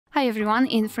Hi everyone,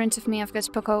 in front of me I've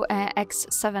got POCO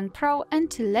X7 Pro,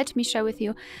 and let me share with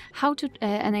you how to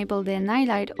enable the night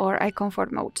light or eye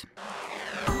comfort mode.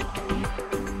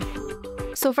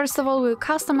 So first of all, we'll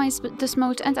customize this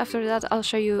mode, and after that I'll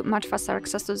show you much faster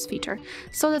access to this feature.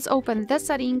 So let's open the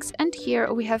settings, and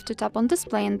here we have to tap on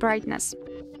display and brightness.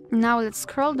 Now let's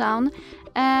scroll down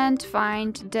and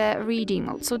find the reading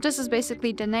mode. So this is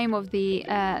basically the name of the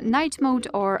night mode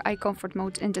or eye comfort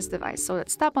mode in this device. So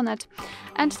let's tap on it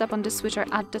and tap on the switcher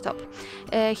at the top.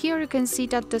 Here you can see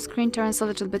that the screen turns a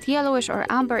little bit yellowish or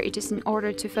amber. It is in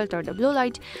order to filter the blue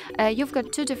light. You've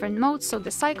got two different modes, so the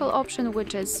cycle option,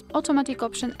 which is automatic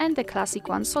option, and the classic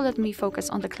one. So let me focus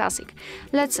on the classic.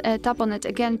 Let's tap on it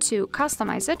again to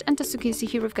customize it, and as you can see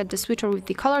here we've got the switcher with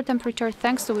the color temperature,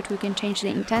 thanks to which we can change the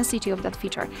intensity of that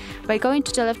feature. By going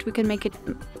to the left we can make it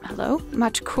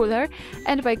much cooler,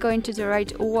 and by going to the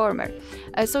right, warmer.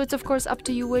 So it's of course up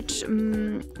to you which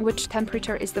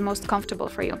temperature is the most comfortable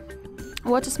for you.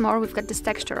 What is more, we've got this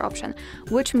texture option,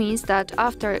 which means that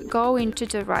after going to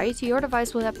the right, your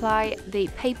device will apply the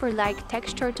paper-like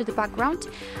texture to the background.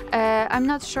 I'm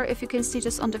not sure if you can see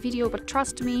this on the video, but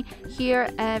trust me, here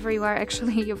everywhere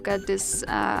actually you've got this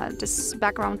this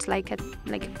background like a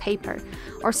paper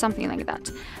or something like that.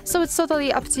 So it's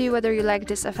totally up to you whether you like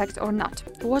this effect or not.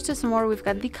 What is more, we've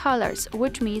got the colors,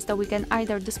 which means that we can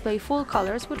either display full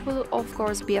colors, which will of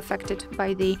course be affected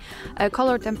by the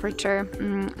color temperature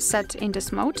set in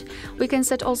this mode. We can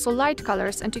set also light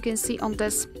colors, and you can see on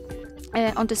this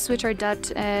switcher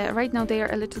that right now they are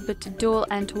a little bit dull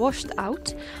and washed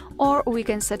out, or we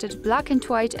can set it black and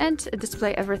white and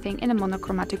display everything in a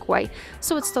monochromatic way.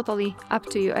 So it's totally up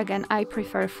to you. Again, I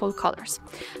prefer full colors.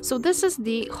 So this is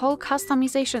the whole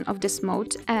customization of this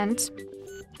mode, and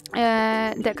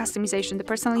the customization, the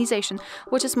personalization.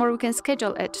 What is more, we can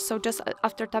schedule it. So just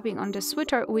after tapping on the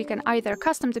switcher, we can either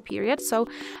custom the period, so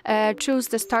choose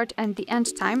the start and the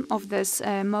end time of this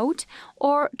mode,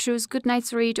 or choose good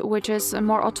night's read, which is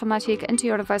more automatic, and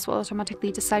your device will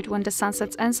automatically decide when the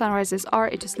sunsets and sunrises are.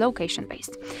 It is location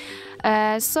based.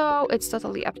 So it's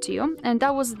totally up to you, and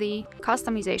that was the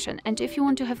customization. And if you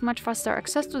want to have much faster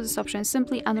access to this option,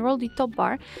 simply unroll the top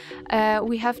bar.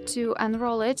 We have to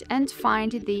unroll it and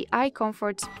find the eye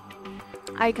comfort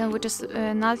icon, which is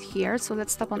not here. So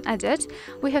let's tap on edit.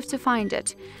 We have to find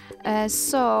it.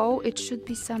 So it should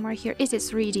be somewhere here. It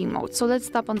is reading mode. So let's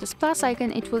tap on this plus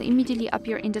icon. It will immediately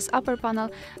appear in this upper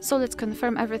panel. So let's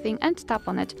confirm everything and tap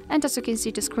on it. And as you can see,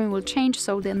 the screen will change,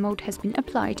 so the mode has been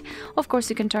applied. Of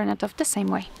course, you can turn it off the same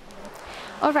way.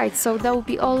 Alright, so that will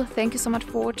be all. Thank you so much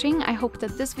for watching. I hope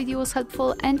that this video was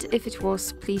helpful, and if it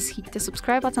was, please hit the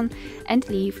subscribe button and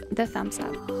leave the thumbs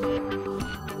up.